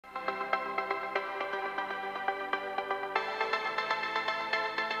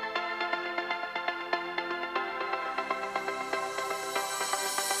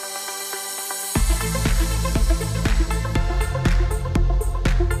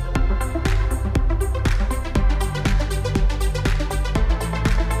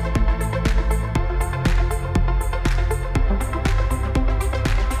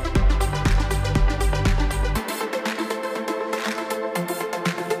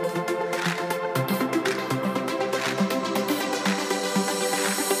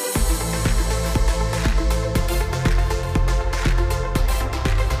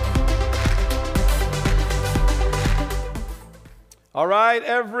All right,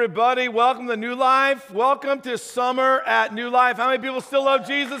 everybody, welcome to New Life. Welcome to summer at New Life. How many people still love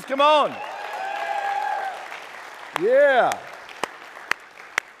Jesus? Come on. Yeah.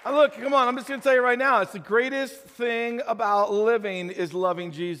 Look, come on, I'm just going to tell you right now, it's the greatest thing about living is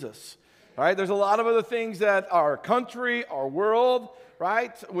loving Jesus. All right, there's a lot of other things that our country, our world,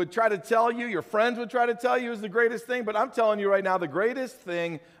 right, would try to tell you, your friends would try to tell you is the greatest thing, but I'm telling you right now, the greatest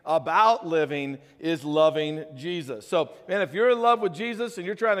thing about living is loving Jesus. So, man, if you're in love with Jesus and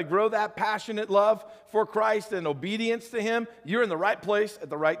you're trying to grow that passionate love for Christ and obedience to Him, you're in the right place at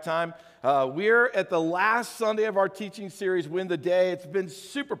the right time. We're at the last Sunday of our teaching series, Win the Day. It's been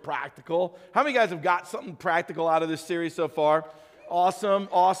super practical. How many guys have got something practical out of this series so far? Awesome,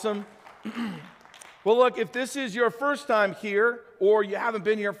 awesome. Well, look, if this is your first time here or you haven't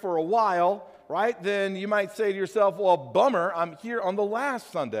been here for a while, right, then you might say to yourself, well, bummer, I'm here on the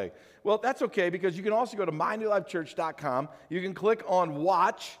last Sunday. Well, that's okay because you can also go to mynewlifechurch.com. You can click on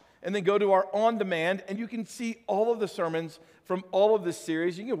Watch and then go to our On Demand, and you can see all of the sermons from all of this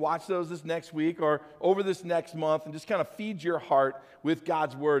series. You can watch those this next week or over this next month and just kind of feed your heart with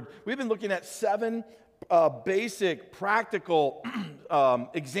God's Word. We've been looking at 7 basic, practical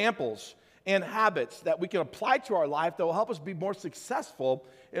examples and habits that we can apply to our life that will help us be more successful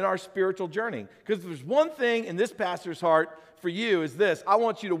in our spiritual journey. Because if there's one thing in this pastor's heart for you is this: I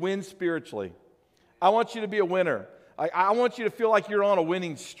want you to win spiritually. I want you to be a winner. I want you to feel like you're on a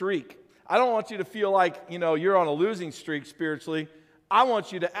winning streak. I don't want you to feel like, you're on a losing streak spiritually. I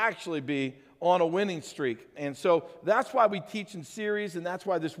want you to actually be on a winning streak. And so that's why we teach in series, and that's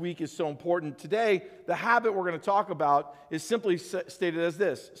why this week is so important. Today, the habit we're going to talk about is simply stated as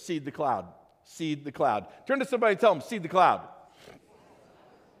this: seed the cloud. Seed the cloud. Turn to somebody and tell them, seed the cloud.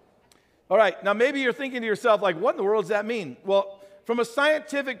 All right, now maybe you're thinking to yourself, like, what in the world does that mean? Well, from a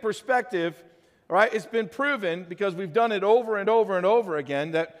scientific perspective, all right, it's been proven, because we've done it over and over and over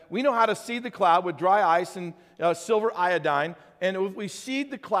again, that we know how to seed the cloud with dry ice and silver iodine. And if we seed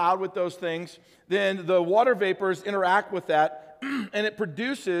the cloud with those things, then the water vapors interact with that, and it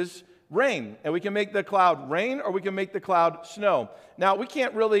produces rain. And we can make the cloud rain, or we can make the cloud snow. Now, we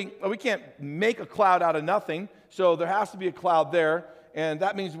can't make a cloud out of nothing, so there has to be a cloud there. And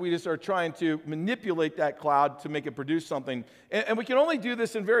that means we just are trying to manipulate that cloud to make it produce something. And we can only do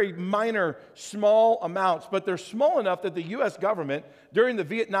this in very minor, small amounts, but they're small enough that the U.S. government, during the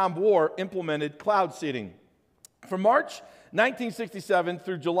Vietnam War, implemented cloud seeding. From March 1967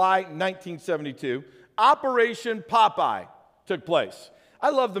 through July 1972, Operation Popeye took place. I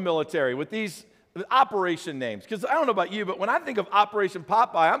love the military with these operation names, because I don't know about you, but when I think of Operation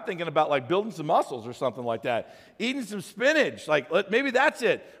Popeye, I'm thinking about like building some muscles or something like that, eating some spinach, maybe that's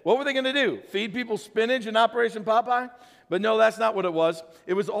it. What were they going to do? Feed people spinach in Operation Popeye? But no, that's not what it was.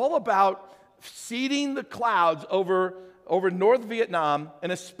 It was all about seeding the clouds over North Vietnam,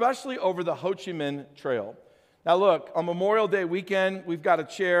 and especially over the Ho Chi Minh Trail. Now look, on Memorial Day weekend, we've got a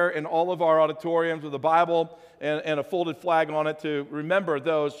chair in all of our auditoriums with a Bible and a folded flag on it to remember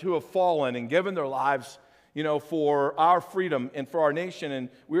those who have fallen and given their lives, for our freedom and for our nation. And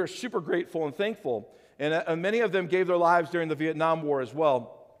we are super grateful and thankful. And many of them gave their lives during the Vietnam War as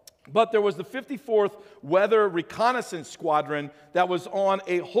well. But there was the 54th Weather Reconnaissance Squadron that was on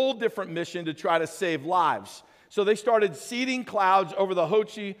a whole different mission to try to save lives. So they started seeding clouds over the Ho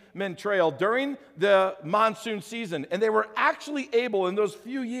Chi Minh Trail during the monsoon season. And they were actually able, in those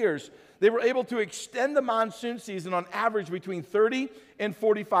few years, they were able to extend the monsoon season on average between 30 and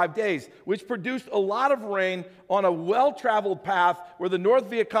 45 days, which produced a lot of rain on a well-traveled path where the North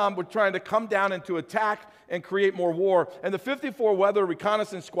Viet Cong were trying to come down and to attack and create more war. And the 54 Weather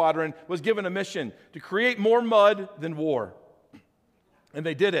Reconnaissance Squadron was given a mission to create more mud than war. And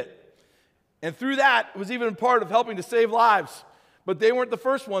they did it. And through that, it was even a part of helping to save lives. But they weren't the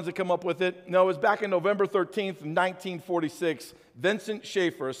first ones to come up with it. No, it was back in November 13th, 1946. Vincent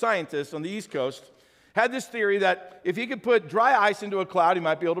Schaefer, a scientist on the East Coast, had this theory that if he could put dry ice into a cloud, he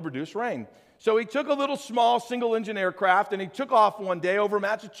might be able to produce rain. So he took a little small single-engine aircraft, and he took off one day over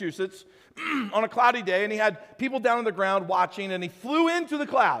Massachusetts on a cloudy day, and he had people down on the ground watching, and he flew into the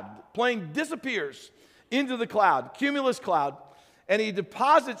cloud. The plane disappears into the cloud, cumulus cloud, and he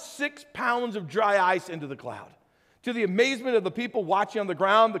deposits 6 pounds of dry ice into the cloud. To the amazement of the people watching on the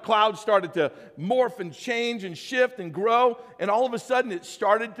ground, the cloud started to morph and change and shift and grow, and all of a sudden it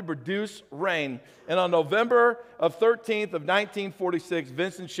started to produce rain. And on November 13th of 1946,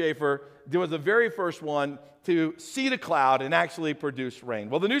 Vincent Schaefer was the very first one to seed a cloud and actually produce rain.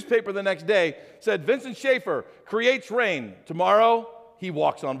 Well, the newspaper the next day said, Vincent Schaefer creates rain. Tomorrow, he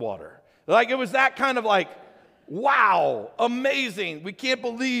walks on water. Like, it was that kind of Wow, amazing. We can't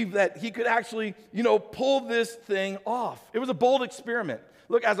believe that he could actually, pull this thing off. It was a bold experiment.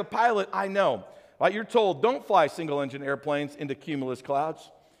 Look, as a pilot, I know. Right? You're told don't fly single-engine airplanes into cumulus clouds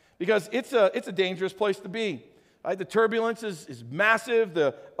because it's a dangerous place to be. Right? The turbulence is massive.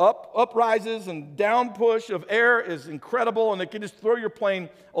 The uprises and down push of air is incredible, and it can just throw your plane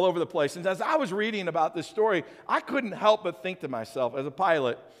all over the place. And as I was reading about this story, I couldn't help but think to myself as a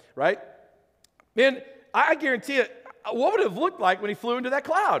pilot, right? Man, I guarantee it, what would it have looked like when he flew into that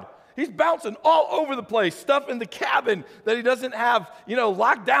cloud? He's bouncing all over the place. Stuff in the cabin that he doesn't have,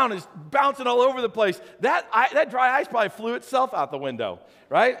 locked down is bouncing all over the place. That dry ice probably flew itself out the window,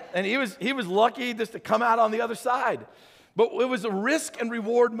 right? And he was lucky just to come out on the other side. But it was a risk and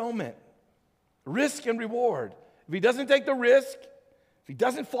reward moment. Risk and reward. If he doesn't take the risk, if he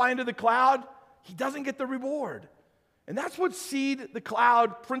doesn't fly into the cloud, he doesn't get the reward. And that's what seed the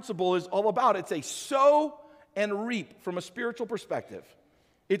cloud principle is all about. It's a sow and reap from a spiritual perspective.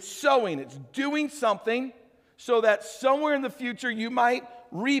 It's sowing, it's doing something so that somewhere in the future you might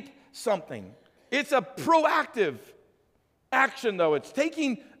reap something. It's a proactive action, though. It's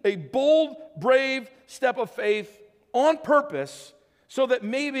taking a bold, brave step of faith on purpose so that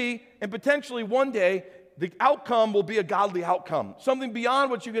maybe and potentially one day the outcome will be a godly outcome, something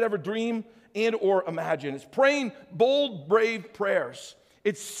beyond what you could ever dream and or imagine. It's praying bold, brave prayers.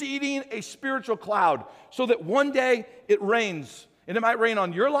 It's seeding a spiritual cloud so that one day it rains. And it might rain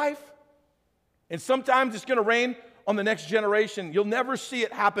on your life, and sometimes it's going to rain on the next generation. You'll never see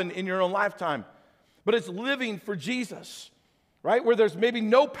it happen in your own lifetime. But it's living for Jesus, right? Where there's maybe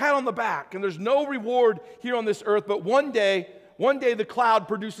no pat on the back, and there's no reward here on this earth, but one day the cloud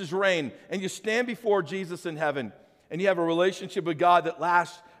produces rain, and you stand before Jesus in heaven, and you have a relationship with God that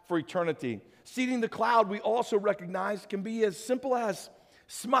lasts for eternity. Seeding the cloud, we also recognize, can be as simple as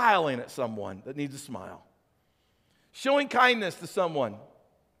smiling at someone that needs a smile. Showing kindness to someone,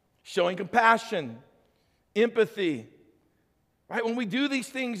 showing compassion, empathy, right? When we do these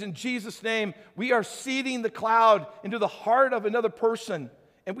things in Jesus' name, we are seeding the cloud into the heart of another person,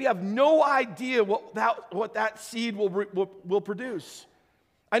 and we have no idea what that seed will produce.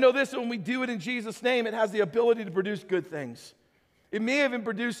 I know this, when we do it in Jesus' name, it has the ability to produce good things. It may even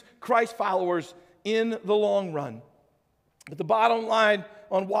produce Christ followers in the long run. But the bottom line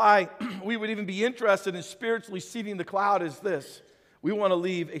on why we would even be interested in spiritually seeding the cloud is this. We want to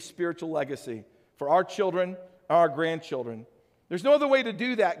leave a spiritual legacy for our children, our grandchildren. There's no other way to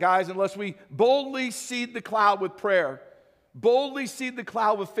do that, guys, unless we boldly seed the cloud with prayer, boldly seed the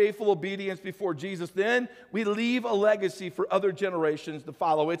cloud with faithful obedience before Jesus. Then we leave a legacy for other generations to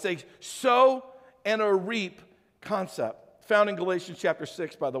follow. It's a sow and a reap concept found in Galatians chapter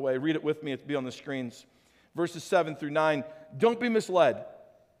 6, by the way. Read it with me. It'll be on the screens. Verses 7 through 9. Don't be misled.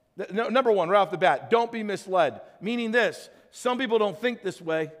 Number one, right off the bat, don't be misled. Meaning this, some people don't think this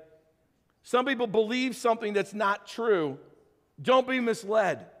way. Some people believe something that's not true. Don't be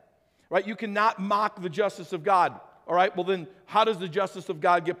misled. Right? You cannot mock the justice of God. All right? Well, then how does the justice of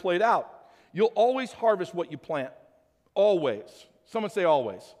God get played out? You'll always harvest what you plant. Always. Someone say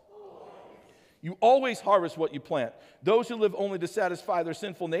always. You always harvest what you plant. Those who live only to satisfy their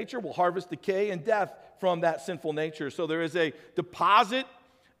sinful nature will harvest decay and death from that sinful nature. So there is a deposit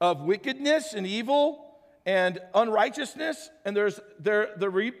of wickedness and evil and unrighteousness, and the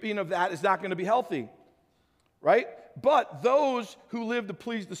reaping of that is not going to be healthy, right? But those who live to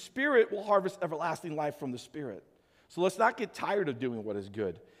please the Spirit will harvest everlasting life from the Spirit. So let's not get tired of doing what is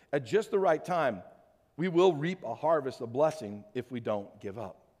good. At just the right time, we will reap a harvest of blessing if we don't give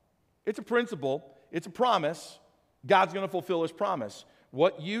up. It's a principle. It's a promise. God's going to fulfill His promise.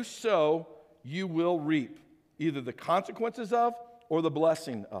 What you sow, you will reap, either the consequences of or the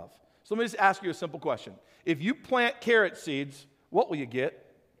blessing of. So let me just ask you a simple question. If you plant carrot seeds, what will you get?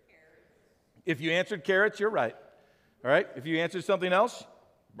 Carrots. If you answered carrots, you're right. All right? If you answered something else,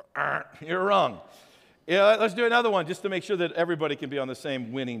 you're wrong. Yeah, let's do another one just to make sure that everybody can be on the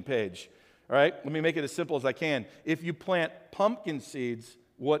same winning page. All right? Let me make it as simple as I can. If you plant pumpkin seeds,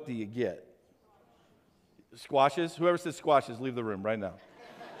 what do you get? Squashes? Whoever says squashes, leave the room right now.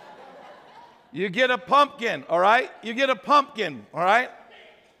 You get a pumpkin, all right? You get a pumpkin, all right?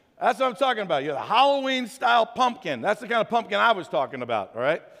 That's what I'm talking about. You have a Halloween-style pumpkin. That's the kind of pumpkin I was talking about, all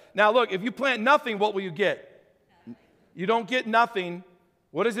right? Now, look, if you plant nothing, what will you get? You don't get nothing.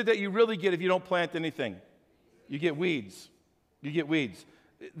 What is it that you really get if you don't plant anything? You get weeds. You get weeds.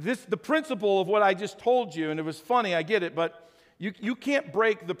 The principle of what I just told you, and it was funny, I get it, but you can't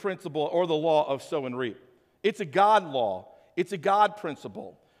break the principle or the law of sow and reap. It's a God law. It's a God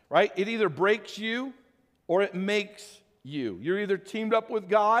principle, right? It either breaks you or it makes you. You're either teamed up with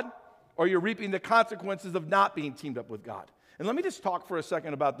God or you're reaping the consequences of not being teamed up with God. And let me just talk for a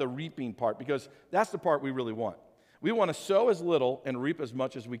second about the reaping part, because that's the part we really want. We want to sow as little and reap as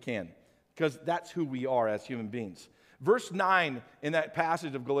much as we can, because that's who we are as human beings. Verse 9 in that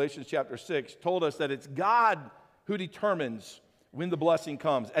passage of Galatians chapter 6 told us that it's God who determines when the blessing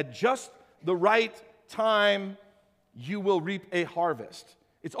comes. At just the right time, you will reap a harvest.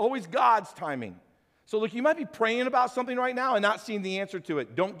 It's always God's timing. So look, you might be praying about something right now and not seeing the answer to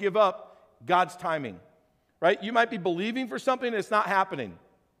it. Don't give up God's timing, right? You might be believing for something and it's not happening.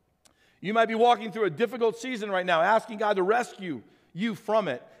 You might be walking through a difficult season right now, asking God to rescue you from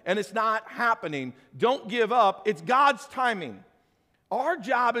it, and it's not happening. Don't give up. It's God's timing. Our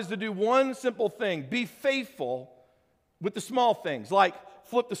job is to do one simple thing: be faithful with the small things, like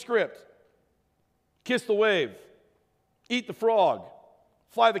flip the script, kiss the wave, eat the frog,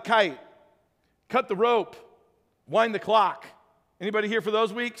 fly the kite, cut the rope, wind the clock. Anybody here for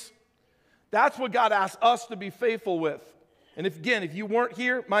those weeks? That's what God asks us to be faithful with. And if you weren't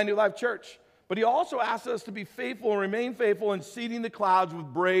here, My New Life Church. But he also asks us to be faithful and remain faithful in seeding the clouds with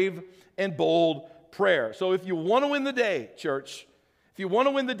brave and bold prayer. So if you want to win the day, church, if you want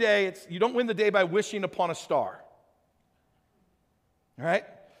to win the day, you don't win the day by wishing upon a star. All right?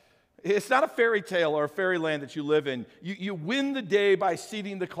 It's not a fairy tale or a fairyland that you live in. You win the day by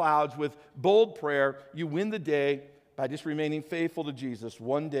seeding the clouds with bold prayer. You win the day by just remaining faithful to Jesus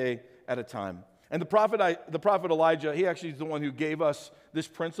one day at a time. And the prophet Elijah, he actually is the one who gave us this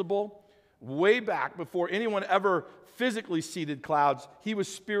principle way back before anyone ever physically seeded clouds. He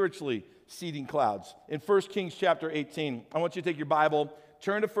was spiritually seeding clouds. In 1 Kings chapter 18, I want you to take your Bible,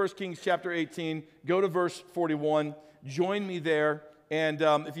 turn to 1 Kings chapter 18, go to verse 41, join me there. And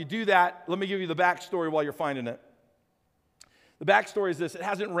if you do that, let me give you the backstory while you're finding it. The backstory is this: it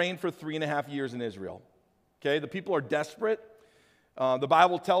hasn't rained for 3.5 years in Israel. Okay, the people are desperate. The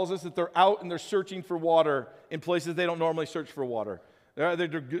Bible tells us that they're out and they're searching for water in places they don't normally search for water.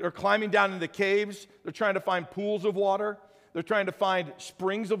 They're climbing down into the caves. They're trying to find pools of water. They're trying to find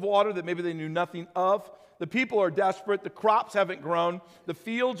springs of water that maybe they knew nothing of. The people are desperate. The crops haven't grown. The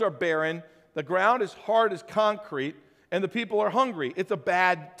fields are barren. The ground is hard as concrete. And the people are hungry. It's a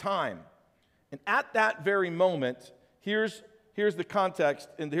bad time. And at that very moment, here's the context,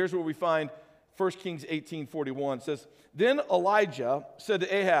 and here's where we find 1 Kings 18:41. It says, "Then Elijah said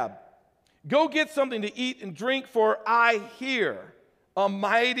to Ahab, 'Go get something to eat and drink, for I hear a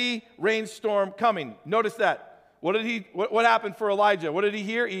mighty rainstorm coming.'" Notice that. What happened for Elijah? What did he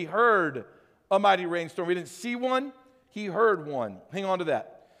hear? He heard a mighty rainstorm. He didn't see one, he heard one. Hang on to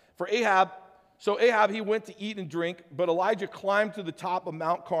that. So Ahab, he went to eat and drink, but Elijah climbed to the top of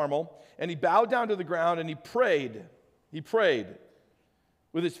Mount Carmel, and he bowed down to the ground, and he prayed. He prayed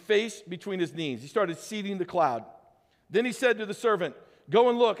with his face between his knees. He started seeding the cloud. Then he said to the servant, "Go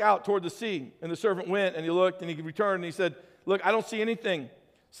and look out toward the sea." And the servant went, and he looked, and he returned, and he said, "Look, I don't see anything."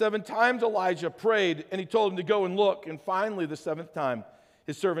 7 times Elijah prayed, and he told him to go and look. And finally, the 7th time,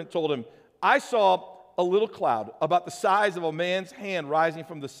 his servant told him, "I saw a little cloud about the size of a man's hand rising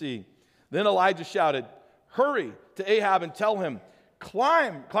from the sea." Then Elijah shouted, "Hurry to Ahab and tell him,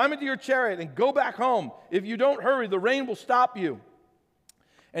 climb into your chariot and go back home. If you don't hurry, the rain will stop you."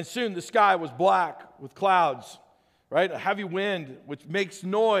 And soon the sky was black with clouds, right? A heavy wind which makes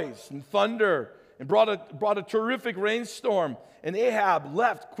noise and thunder and brought a terrific rainstorm. And Ahab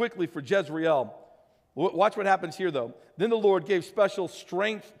left quickly for Jezreel. Watch what happens here, though. Then the Lord gave special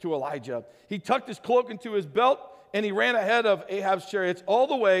strength to Elijah. He tucked his cloak into his belt, and he ran ahead of Ahab's chariots all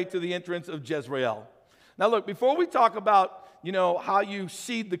the way to the entrance of Jezreel. Now look, before we talk about, how you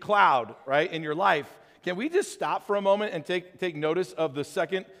seed the cloud, right, in your life, can we just stop for a moment and take notice of the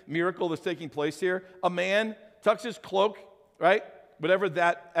second miracle that's taking place here? A man tucks his cloak, right, whatever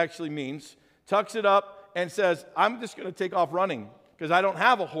that actually means, tucks it up and says, "I'm just going to take off running because I don't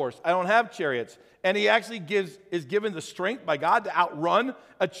have a horse. I don't have chariots." And he actually is given the strength by God to outrun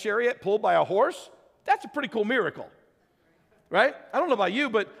a chariot pulled by a horse. That's a pretty cool miracle, right? I don't know about you,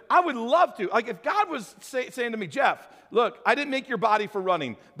 but I would love to. Like if God was saying to me, "Jeff, look, I didn't make your body for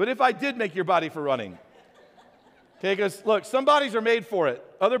running, but if I did make your body for running," okay, because look, some bodies are made for it.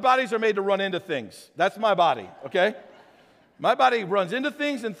 Other bodies are made to run into things. That's my body, okay? My body runs into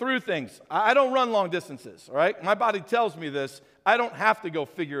things and through things. I don't run long distances, all right? My body tells me this. I don't have to go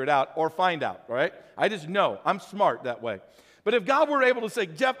figure it out or find out, all right? I just know. I'm smart that way. But if God were able to say,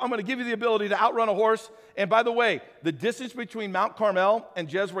 "Jeff, I'm going to give you the ability to outrun a horse," and by the way, the distance between Mount Carmel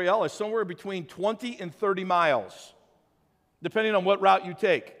and Jezreel is somewhere between 20 and 30 miles, depending on what route you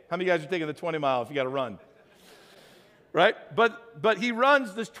take. How many of you guys are taking the 20 mile if you got to run? right? But he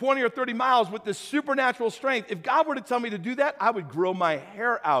runs this 20 or 30 miles with this supernatural strength. If God were to tell me to do that, I would grow my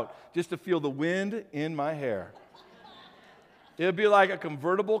hair out just to feel the wind in my hair. It would be like a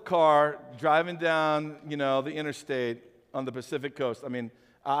convertible car driving down, the interstate on the Pacific coast. I mean,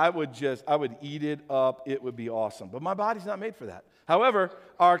 I would eat it up. It would be awesome. But my body's not made for that. However,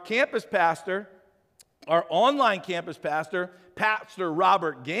 our campus pastor, our online campus pastor, Pastor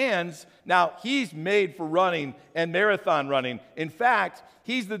Robert Gans, now he's made for running and marathon running. In fact,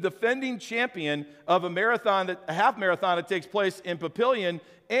 he's the defending champion of a half marathon that takes place in Papillion.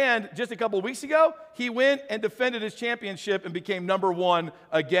 And just a couple of weeks ago, he went and defended his championship and became number 1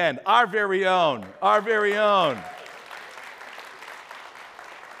 again. Our very own. Our very own.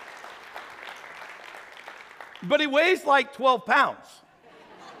 But he weighs like 12 pounds.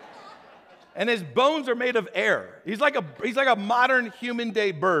 And his bones are made of air. He's like a modern human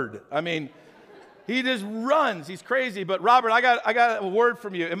day bird. I mean, he just runs. He's crazy. But Robert, I got a word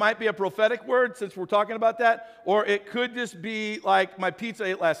from you. It might be a prophetic word since we're talking about that, or it could just be like my pizza I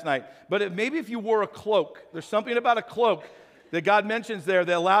ate last night. But maybe if you wore a cloak, there's something about a cloak that God mentions there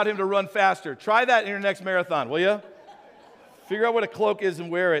that allowed him to run faster. Try that in your next marathon, will you? Figure out what a cloak is and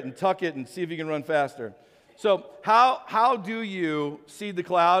wear it and tuck it and see if you can run faster. So how do you seed the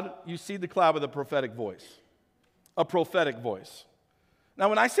cloud? You seed the cloud with a prophetic voice. A prophetic voice. Now,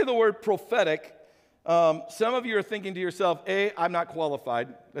 when I say the word prophetic, some of you are thinking to yourself, A, I'm not qualified.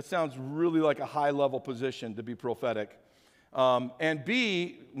 That sounds really like a high-level position to be prophetic. And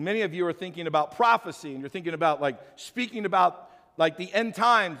B, many of you are thinking about prophecy, and you're thinking about speaking about the end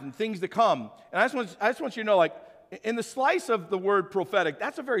times and things to come. And I just want you to know, in the slice of the word prophetic,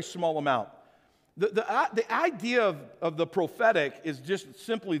 that's a very small amount. The idea of the prophetic is just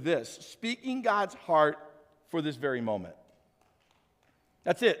simply this: speaking God's heart for this very moment.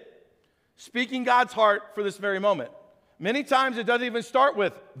 That's it. Speaking God's heart for this very moment. Many times it doesn't even start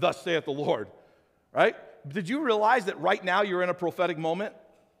with, "Thus saith the Lord," right? Did you realize that right now you're in a prophetic moment?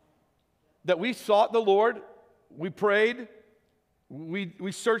 That we sought the Lord, we prayed,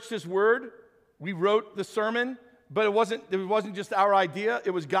 we searched His Word, we wrote the sermon, but it wasn't just our idea,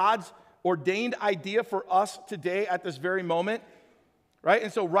 it was God's ordained idea for us today at this very moment, right?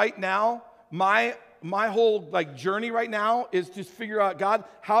 And so right now, my whole journey right now is to figure out, God,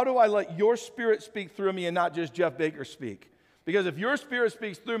 how do I let your Spirit speak through me and not just Jeff Baker speak? Because if your Spirit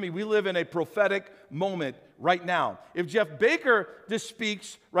speaks through me, we live in a prophetic moment right now. If Jeff Baker just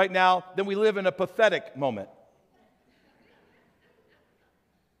speaks right now, then we live in a pathetic moment.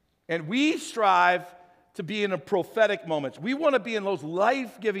 And we strive to be in a prophetic moments. We want to be in those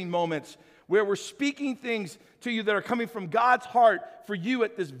life-giving moments where we're speaking things to you that are coming from God's heart for you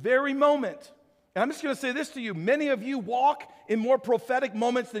at this very moment. And I'm just going to say this to you. Many of you walk in more prophetic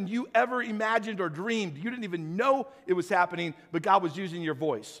moments than you ever imagined or dreamed. You didn't even know it was happening, but God was using your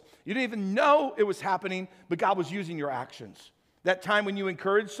voice. You didn't even know it was happening, but God was using your actions. That time when you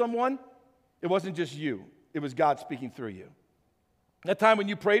encouraged someone, it wasn't just you. It was God speaking through you. That time when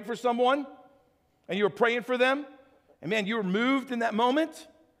you prayed for someone, and you were praying for them, and man, you were moved in that moment,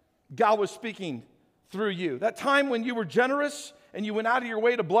 God was speaking through you. That time when you were generous and you went out of your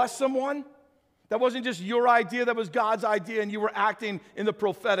way to bless someone, that wasn't just your idea, that was God's idea, and you were acting in the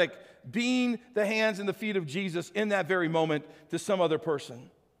prophetic, being the hands and the feet of Jesus in that very moment to some other person.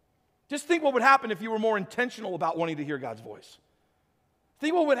 Just think what would happen if you were more intentional about wanting to hear God's voice.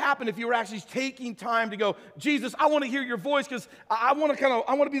 Think what would happen if you were actually taking time to go, Jesus, I want to hear your voice because I want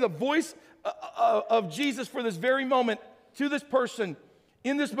to be the voice of Jesus for this very moment to this person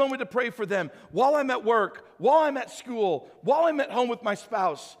in this moment to pray for them while I'm at work, while I'm at school, while I'm at home with my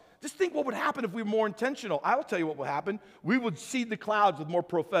spouse. Just think what would happen if we were more intentional. I will tell you what would happen. We would seed the clouds with more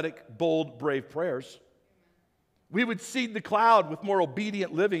prophetic, bold, brave prayers. We would seed the cloud with more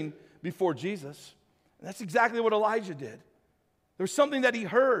obedient living before Jesus. And that's exactly what Elijah did. There was something that he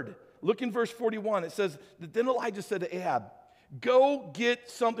heard. Look in verse 41. It says that then Elijah said to Ahab, "Go get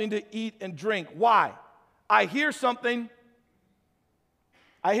something to eat and drink." Why? I hear something.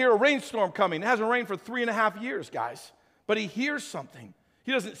 I hear a rainstorm coming. It hasn't rained for 3.5 years, guys. But he hears something.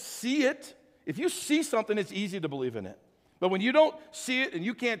 He doesn't see it. If you see something, it's easy to believe in it. But when you don't see it and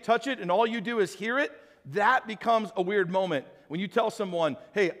you can't touch it and all you do is hear it, that becomes a weird moment. When you tell someone,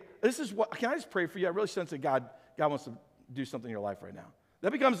 "Hey, this is what, can I just pray for you? I really sense that God wants to do something in your life right now."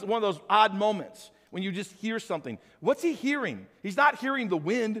 That becomes one of those odd moments when you just hear something. What's he hearing? He's not hearing the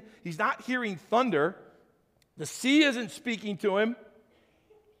wind. He's not hearing thunder. The sea isn't speaking to him.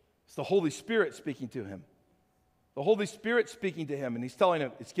 It's the Holy Spirit speaking to him. The Holy Spirit speaking to him, and he's telling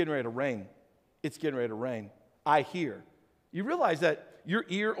him, it's getting ready to rain. It's getting ready to rain. I hear. You realize that your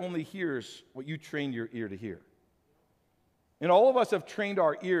ear only hears what you train your ear to hear. And all of us have trained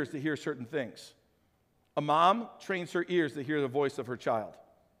our ears to hear certain things. A mom trains her ears to hear the voice of her child.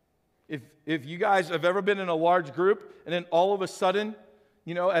 If you guys have ever been in a large group and then all of a sudden,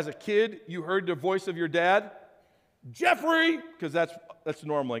 as a kid, you heard the voice of your dad, Jeffrey, because that's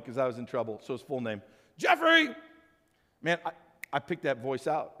normally, because I was in trouble, so his full name, Jeffrey. Man, I picked that voice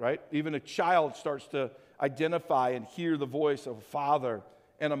out, right? Even a child starts to identify and hear the voice of a father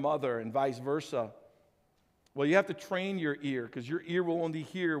and a mother and vice versa. Well, you have to train your ear, because your ear will only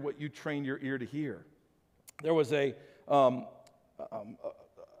hear what you train your ear to hear. There was an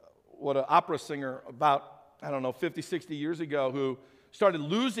opera singer about, 50, 60 years ago who started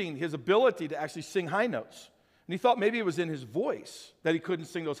losing his ability to actually sing high notes. And he thought maybe it was in his voice that he couldn't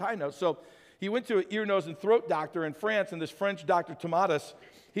sing those high notes. So he went to an ear, nose, and throat doctor in France, and this French Dr. Tomatis,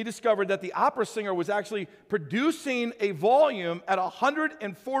 he discovered that the opera singer was actually producing a volume at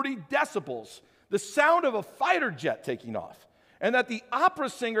 140 decibels, the sound of a fighter jet taking off. And that the opera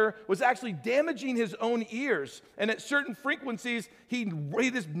singer was actually damaging his own ears. And at certain frequencies, he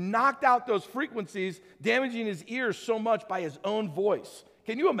just knocked out those frequencies, damaging his ears so much by his own voice.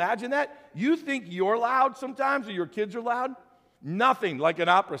 Can you imagine that? You think you're loud sometimes, or your kids are loud? Nothing like an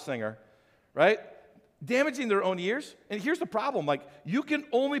opera singer, right? Damaging their own ears. And here's the problem. You can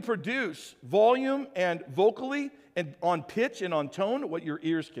only produce volume and vocally and on pitch and on tone what your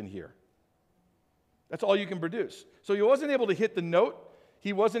ears can hear. That's all you can produce. So he wasn't able to hit the note.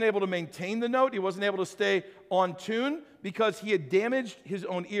 He wasn't able to maintain the note. He wasn't able to stay on tune because he had damaged his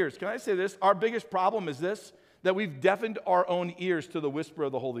own ears. Can I say this? Our biggest problem is this, that we've deafened our own ears to the whisper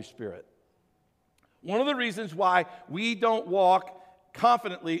of the Holy Spirit. One of the reasons why we don't walk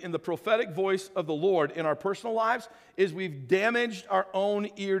confidently in the prophetic voice of the Lord in our personal lives is we've damaged our own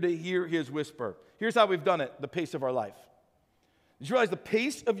ear to hear his whisper. Here's how we've done it, the pace of our life. Did you realize the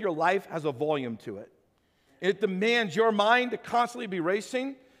pace of your life has a volume to it? It demands your mind to constantly be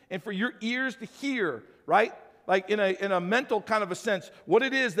racing and for your ears to hear, right? Like in a mental kind of a sense, what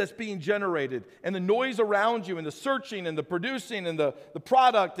it is that's being generated and the noise around you and the searching and the producing and the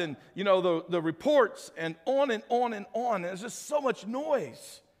product and, the reports and on and on and on. There's just so much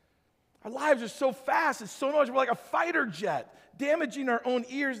noise. Our lives are so fast. It's so much. We're like a fighter jet, damaging our own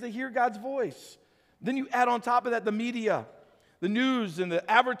ears to hear God's voice. Then you add on top of that the media, the news and the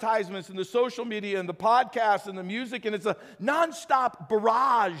advertisements and the social media and the podcasts and the music, and it's a nonstop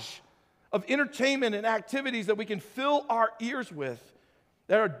barrage of entertainment and activities that we can fill our ears with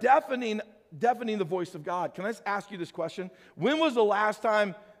that are deafening the voice of God. Can I just ask you this question? When was the last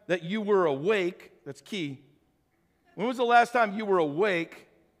time that you were awake? That's key. When was the last time you were awake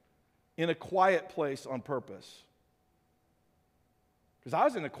in a quiet place on purpose? Because I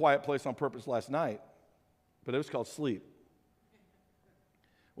was in a quiet place on purpose last night, but it was called sleep.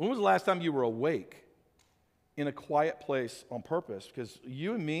 When was the last time you were awake in a quiet place on purpose? Because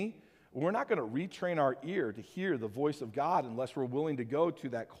you and me, we're not going to retrain our ear to hear the voice of God unless we're willing to go to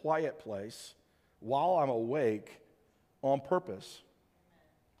that quiet place while I'm awake on purpose.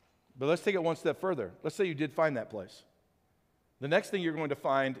 But let's take it one step further. Let's say you did find that place. The next thing you're going to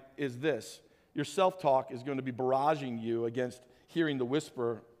find is this. Your self-talk is going to be barraging you against hearing the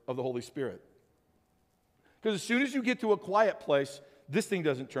whisper of the Holy Spirit. Because as soon as you get to a quiet place, this thing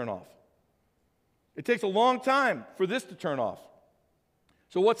doesn't turn off. It takes a long time for this to turn off.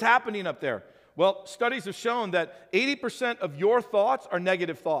 So what's happening up there? Well, studies have shown that 80% of your thoughts are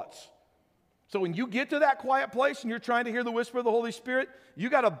negative thoughts. So when you get to that quiet place and you're trying to hear the whisper of the Holy Spirit, you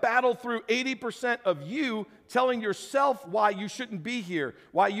got to battle through 80% of you telling yourself why you shouldn't be here,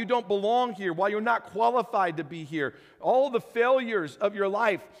 why you don't belong here, why you're not qualified to be here. All of the failures of your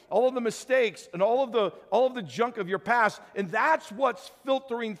life, all of the mistakes, and all of the junk of your past, and that's what's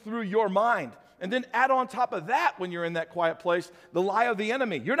filtering through your mind. And then add on top of that, when you're in that quiet place, the lie of the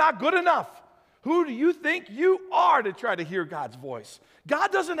enemy. You're not good enough. Who do you think you are to try to hear God's voice?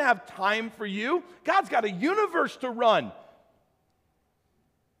 God doesn't have time for you. God's got a universe to run.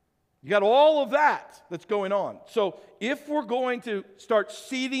 You got all of that that's going on. So if we're going to start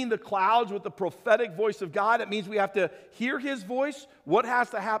seeding the clouds with the prophetic voice of God, it means we have to hear his voice. What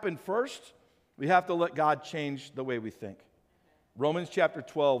has to happen first? We have to let God change the way we think. Romans chapter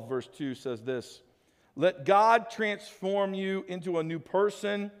 12, verse 2 says this. Let God transform you into a new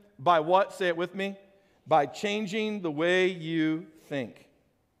person by what? Say it with me. By changing the way you think.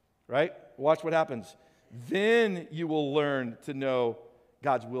 Right? Watch what happens. Then you will learn to know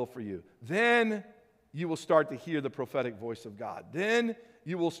God's will for you. Then you will start to hear the prophetic voice of God. Then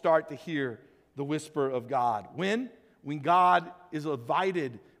you will start to hear the whisper of God. When? When God is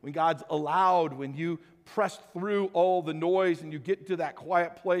invited, when God's allowed, when you press through all the noise and you get to that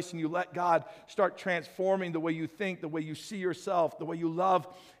quiet place and you let God start transforming the way you think, the way you see yourself, the way you love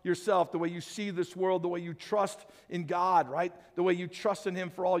yourself, the way you see this world, the way you trust in God, right? The way you trust in Him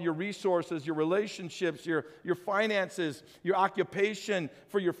for all your resources, your relationships, your finances, your occupation,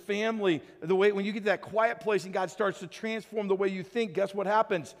 for your family. The way when you get to that quiet place and God starts to transform the way you think, guess what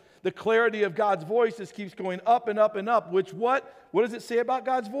happens? The clarity of God's voice just keeps going up and up and up, which what does it say about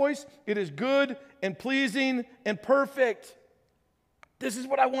God's voice? It is good and pleasing and perfect. This is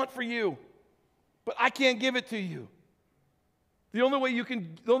what I want for you, but I can't give it to you. The only way you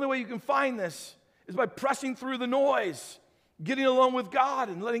can find this is by pressing through the noise, getting alone with God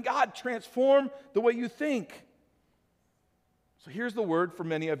and letting God transform the way you think. So here's the word for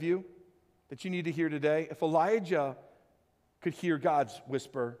many of you that you need to hear today. If Elijah could hear God's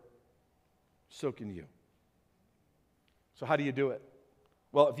whisper, so can you. So how do you do it?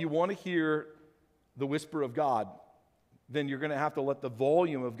 Well, if you want to hear the whisper of God, then you're going to have to let the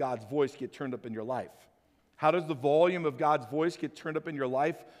volume of God's voice get turned up in your life. How does the volume of God's voice get turned up in your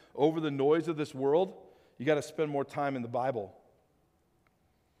life over the noise of this world? You got to spend more time in the Bible.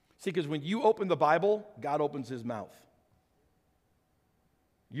 See, because when you open the Bible, God opens His mouth.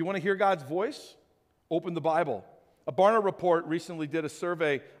 You want to hear God's voice? Open the Bible. A Barna report recently did a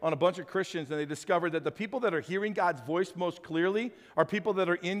survey on a bunch of Christians, and they discovered that the people that are hearing God's voice most clearly are people that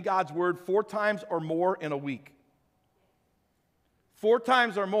are in God's Word 4 times or more in a week. 4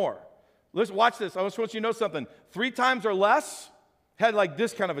 times or more. Listen, watch this. I just want you to know something. 3 times or less had like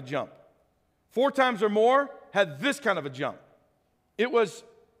this kind of a jump. 4 times or more had this kind of a jump. It was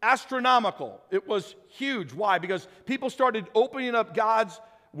astronomical. It was huge. Why? Because people started opening up God's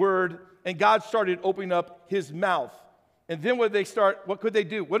Word, and God started opening up His mouth. And then what could they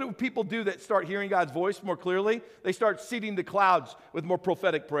do? What do people do that start hearing God's voice more clearly? They start seeding the clouds with more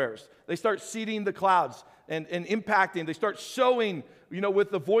prophetic prayers. They start seeding the clouds and impacting. They start sowing,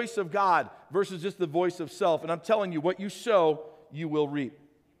 with the voice of God versus just the voice of self. And I'm telling you, what you sow, you will reap.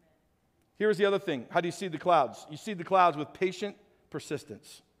 Here's the other thing. How do you seed the clouds? You seed the clouds with patient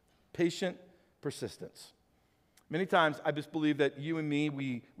persistence. Patient persistence. Many times, I just believe that you and me,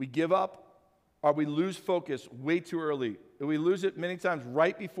 we give up or we lose focus way too early. We lose it many times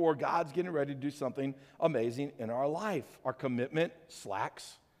right before God's getting ready to do something amazing in our life. Our commitment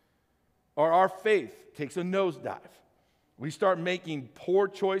slacks, or our faith takes a nosedive. We start making poor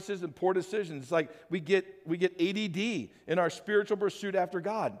choices and poor decisions. It's like we get ADD in our spiritual pursuit after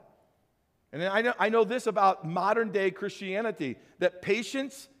God. And I know this about modern day Christianity, that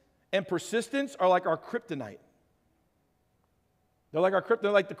patience and persistence are like our kryptonite. They're like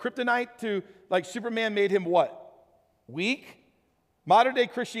the kryptonite to, like Superman made him what? Weak. Modern day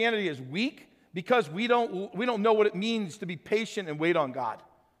Christianity is weak because we don't know what it means to be patient and wait on God.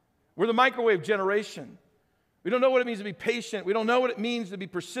 We're the microwave generation. We don't know what it means to be patient. We don't know what it means to be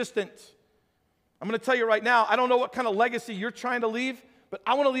persistent. I'm going to tell you right now, I don't know what kind of legacy you're trying to leave, but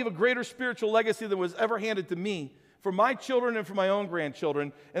I want to leave a greater spiritual legacy than was ever handed to me for my children and for my own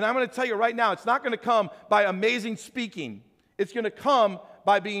grandchildren. And I'm going to tell you right now, it's not going to come by amazing speaking. It's going to come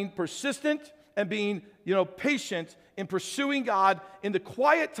by being persistent and being, patient in pursuing God in the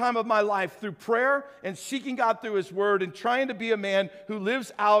quiet time of my life through prayer and seeking God through His Word and trying to be a man who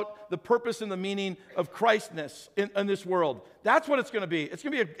lives out the purpose and the meaning of Christness in this world. That's what it's going to be. It's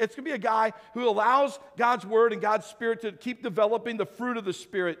going to be a guy who allows God's Word and God's Spirit to keep developing the fruit of the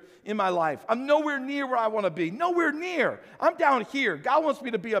Spirit in my life. I'm nowhere near where I want to be. Nowhere near. I'm down here. God wants me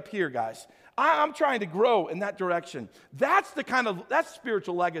to be up here, guys. I'm trying to grow in that direction. That's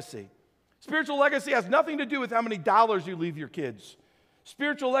spiritual legacy. Spiritual legacy has nothing to do with how many dollars you leave your kids.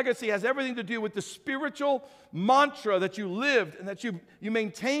 Spiritual legacy has everything to do with the spiritual mantra that you lived and that you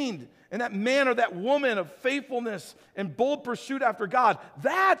maintained, and that man or that woman of faithfulness and bold pursuit after God.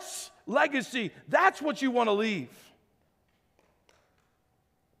 That's legacy. That's what you want to leave.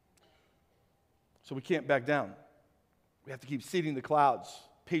 So we can't back down. We have to keep seeding the clouds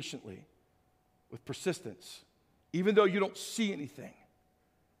patiently with persistence, even though you don't see anything.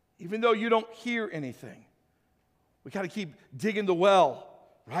 Even though you don't hear anything, we got to keep digging the well,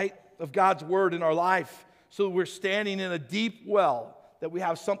 right, of God's Word in our life so that we're standing in a deep well, that we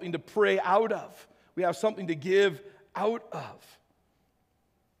have something to pray out of. We have something to give out of.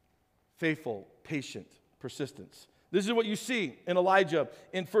 Faithful, patient, persistence. This is what you see in Elijah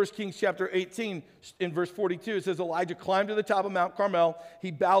in 1 Kings chapter 18, in verse 42. It says, Elijah climbed to the top of Mount Carmel. He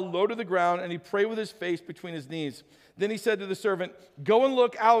bowed low to the ground, and he prayed with his face between his knees. Then he said to the servant, go and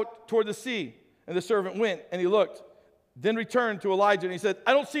look out toward the sea. And the servant went, and he looked. Then returned to Elijah, and he said,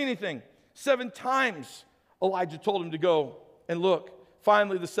 I don't see anything. 7 times Elijah told him to go and look.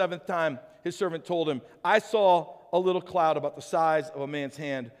 Finally, the 7th time, his servant told him, I saw a little cloud about the size of a man's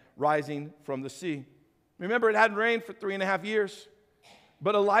hand rising from the sea. Remember, it hadn't rained for 3.5 years.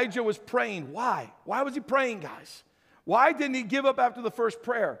 But Elijah was praying. Why? Why was he praying, guys? Why didn't he give up after the first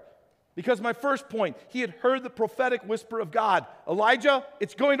prayer? Because my first point, he had heard the prophetic whisper of God. Elijah,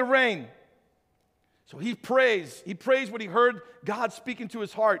 it's going to rain. So he prays. He prays what he heard God speaking to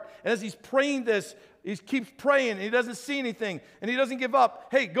his heart. And as he's praying this, he keeps praying, and he doesn't see anything, and he doesn't give up.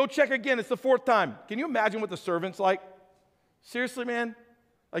 Hey, go check again. It's the 4th time. Can you imagine what the servant's like? Seriously, man?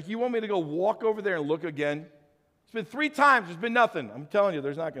 Like, you want me to go walk over there and look again? It's been 3 times. There's been nothing. I'm telling you,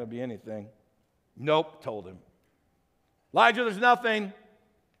 there's not going to be anything. Nope, told him. Elijah, there's nothing.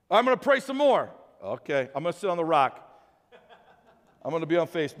 I'm going to pray some more. Okay, I'm going to sit on the rock. I'm going to be on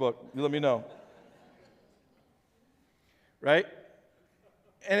Facebook. You let me know. Right?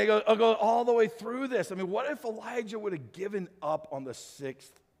 And I'll go all the way through this. I mean, what if Elijah would have given up on the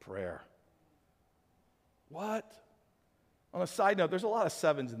 6th prayer? What? On a side note, there's a lot of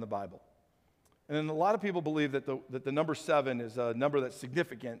 7s in the Bible. And then a lot of people believe that the number 7 is a number that's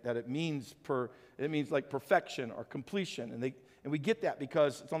significant, that it means like perfection or completion. And we get that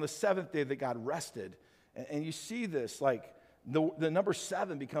because it's on the 7th day that God rested. And you see this, like the number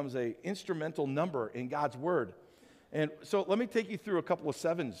 7 becomes an instrumental number in God's word. And so let me take you through a couple of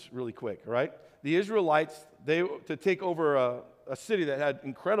 7s really quick, all right? The Israelites, to take over a city that had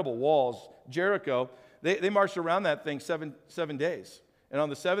incredible walls, Jericho, they marched around that thing seven days. And on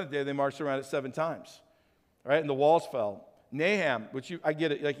the 7th day, they marched around it 7 times, all right? And the walls fell. Nahum, which I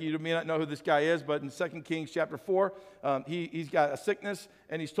get it, like you may not know who this guy is, but in 2 Kings chapter 4, he's got a sickness,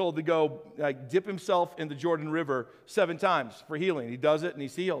 and he's told to go dip himself in the Jordan River 7 times for healing. He does it, and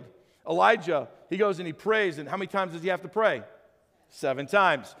he's healed. Elijah, he goes and he prays, and how many times does he have to pray? 7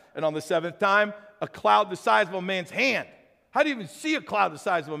 times. And on the 7th time, a cloud the size of a man's hand. How do you even see a cloud the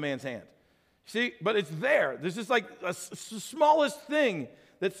size of a man's hand? See, but it's there. This is like the smallest thing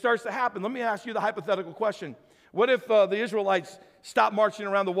that starts to happen. Let me ask you the hypothetical question. What if the Israelites stop marching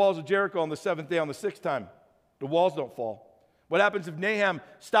around the walls of Jericho on the 7th day on the 6th time? The walls don't fall. What happens if Nahum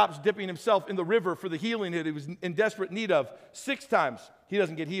stops dipping himself in the river for the healing that he was in desperate need of 6 times? He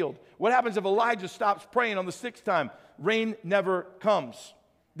doesn't get healed. What happens if Elijah stops praying on the 6th time? Rain never comes.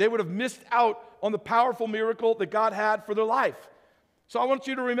 They would have missed out on the powerful miracle that God had for their life. So I want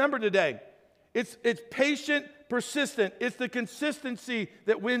you to remember today, it's patient, persistent. It's the consistency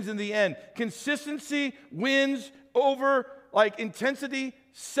that wins in the end. Consistency wins over like intensity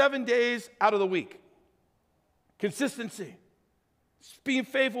 7 days out of the week. Consistency. It's being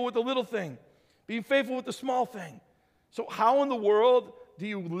faithful with the little thing. Being faithful with the small thing. So how in the world do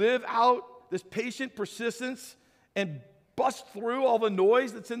you live out this patient persistence and bust through all the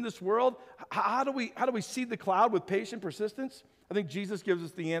noise that's in this world? How do we seed the cloud with patient persistence? I think Jesus gives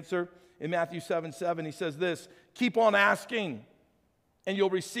us the answer in Matthew 7:7. He says this, keep on asking and you'll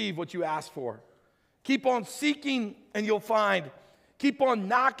receive what you ask for. Keep on seeking and you'll find. Keep on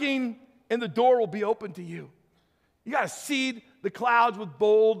knocking and the door will be open to you. You got to seed the clouds with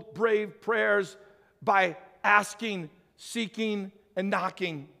bold, brave prayers by asking, seeking, and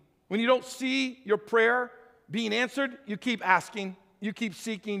knocking. When you don't see your prayer being answered, you keep asking, you keep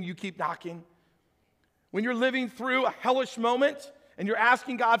seeking, you keep knocking. When you're living through a hellish moment and you're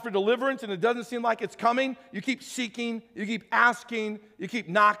asking God for deliverance and it doesn't seem like it's coming, you keep seeking, you keep asking, you keep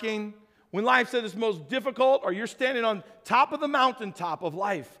knocking. When life is most difficult or you're standing on top of the mountaintop of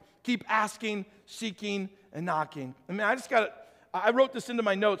life, keep asking, seeking, and knocking. I mean, I wrote this into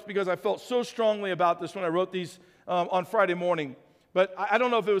my notes because I felt so strongly about this when I wrote these on Friday morning. But I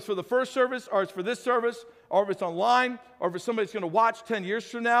don't know if it was for the first service or it's for this service or if it's online or if it's somebody that's going to watch 10 years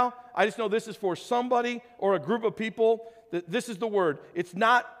from now. I just know this is for somebody or a group of people. That this is the word.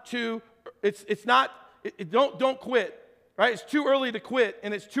 Don't quit, right? It's too early to quit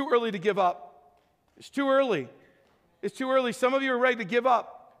and it's too early to give up. It's too early. It's too early. Some of you are ready to give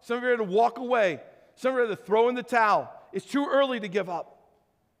up. Some of you are ready to walk away. Some of you are ready to throw in the towel. It's too early to give up.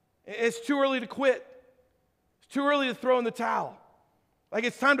 It's too early to quit. It's too early to throw in the towel. Like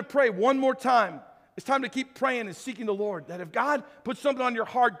it's time to pray one more time. It's time to keep praying and seeking the Lord. That if God puts something on your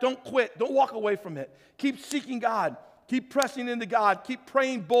heart, don't quit. Don't walk away from it. Keep seeking God. Keep pressing into God. Keep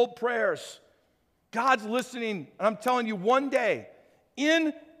praying bold prayers. God's listening. And I'm telling you, one day,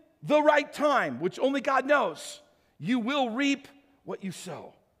 in the right time, which only God knows, you will reap what you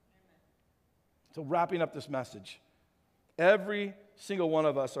sow. So wrapping up this message, every single one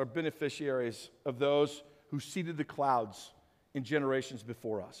of us are beneficiaries of those who seeded the clouds in generations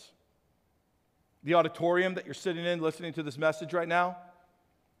before us. The auditorium that you're sitting in listening to this message right now,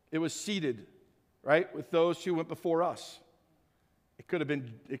 it was seeded, right, with those who went before us. It could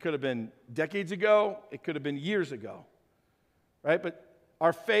have been decades ago. It could have been years ago, right? But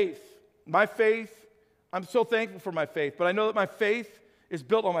our faith, my faith, I'm so thankful for my faith, but I know that my faith is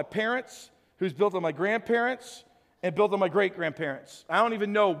built on my parents, who's built on my grandparents, and built on my great-grandparents. I don't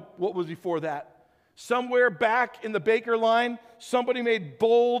even know what was before that. Somewhere back in the Baker line, somebody made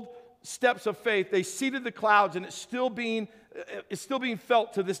bold steps of faith. They seeded the clouds, and it's still being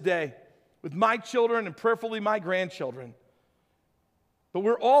felt to this day with my children and prayerfully my grandchildren. But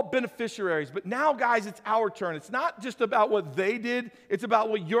we're all beneficiaries. But now, guys, it's our turn. It's not just about what they did. It's about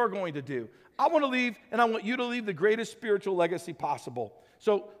what you're going to do. I want to leave, and I want you to leave the greatest spiritual legacy possible.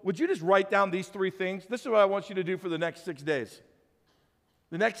 So would you just write down these 3 things? This is what I want you to do for the next 6 days.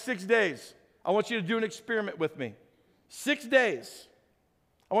 The next 6 days, I want you to do an experiment with me. 6 days.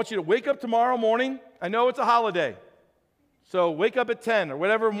 I want you to wake up tomorrow morning. I know it's a holiday. So wake up at 10 or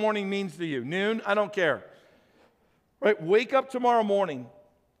whatever morning means to you. Noon, I don't care. Right? Wake up tomorrow morning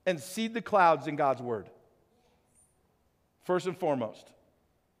and seed the clouds in God's word. First and foremost.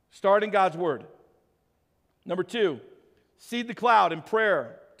 Start in God's word. Number 2, seed the cloud in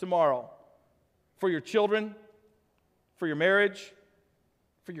prayer tomorrow for your children, for your marriage,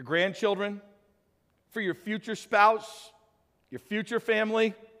 for your grandchildren, for your future spouse, your future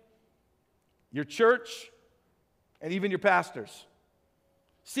family, your church, and even your pastors.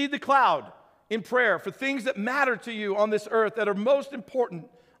 Seed the cloud in prayer for things that matter to you on this earth, that are most important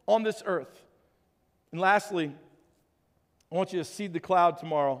on this earth. And lastly, I want you to seed the cloud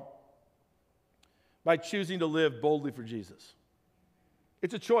tomorrow by choosing to live boldly for Jesus.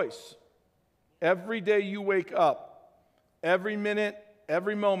 It's a choice. Every day you wake up, every minute,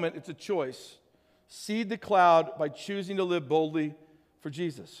 every moment, it's a choice. Seed the cloud by choosing to live boldly for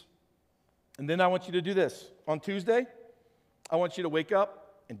Jesus. And then I want you to do this. On Tuesday, I want you to wake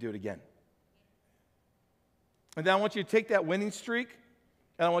up and do it again. And then I want you to take that winning streak,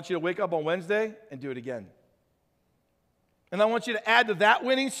 and I want you to wake up on Wednesday and do it again. And I want you to add to that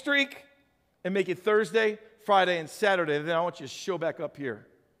winning streak and make it Thursday, Friday, and Saturday. And then I want you to show back up here.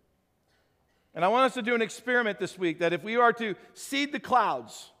 And I want us to do an experiment this week that if we are to seed the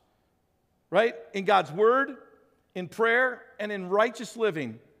clouds, right, in God's word, in prayer, and in righteous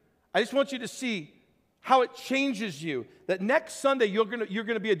living, I just want you to see how it changes you. That next Sunday, you're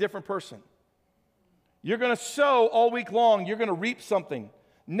gonna be a different person. You're going to sow all week long. You're going to reap something.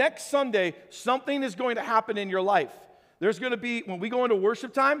 Next Sunday, something is going to happen in your life. There's going to be, when we go into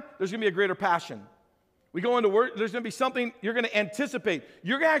worship time, there's going to be a greater passion. We go into work, there's going to be something you're going to anticipate.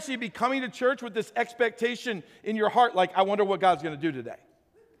 You're going to actually be coming to church with this expectation in your heart, like, I wonder what God's going to do today.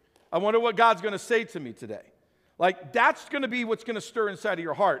 I wonder what God's going to say to me today. Like, that's going to be what's going to stir inside of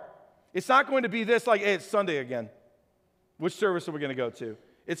your heart. It's not going to be this, like, hey, it's Sunday again. Which service are we going to go to?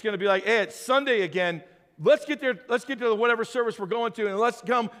 It's going to be like, hey, it's Sunday again. Let's get there. Let's get to whatever service we're going to, and let's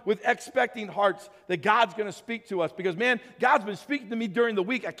come with expecting hearts that God's going to speak to us. Because, man, God's been speaking to me during the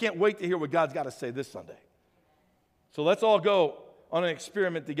week. I can't wait to hear what God's got to say this Sunday. So let's all go on an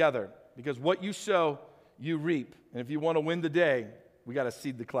experiment together. Because what you sow, you reap. And if you want to win the day, we got to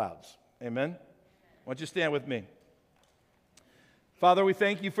seed the clouds. Amen? Why don't you stand with me? Father, we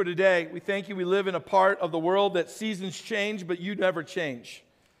thank you for today. We thank you we live in a part of the world that seasons change, but you never change.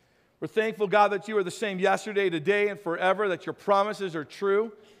 We're thankful, God, that you are the same yesterday, today, and forever, that your promises are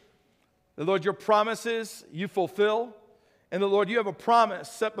true. The Lord, your promises you fulfill. And the Lord, you have a promise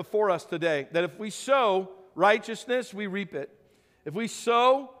set before us today that if we sow righteousness, we reap it. If we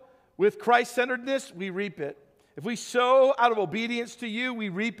sow with Christ-centeredness, we reap it. If we sow out of obedience to you, we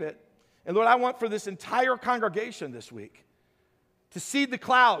reap it. And Lord, I want for this entire congregation this week to seed the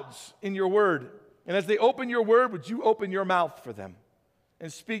clouds in your word. And as they open your word, would you open your mouth for them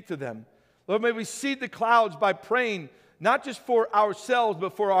and speak to them? Lord, may we seed the clouds by praying not just for ourselves,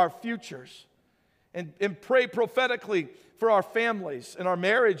 but for our futures. And pray prophetically for our families and our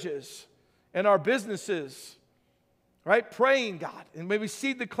marriages and our businesses. Right? Praying, God. And may we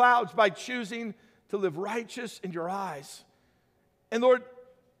seed the clouds by choosing to live righteous in your eyes. And Lord,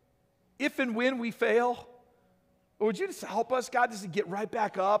 if and when we fail, would you just help us, God, just to get right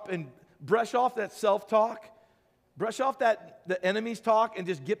back up and brush off that self-talk, brush off the enemy's talk, and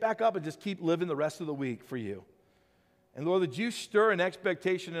just get back up and just keep living the rest of the week for you. And Lord, would you stir an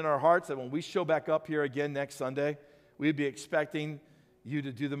expectation in our hearts that when we show back up here again next Sunday, we'd be expecting you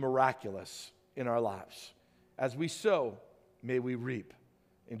to do the miraculous in our lives. As we sow, may we reap.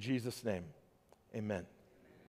 In Jesus' name, amen.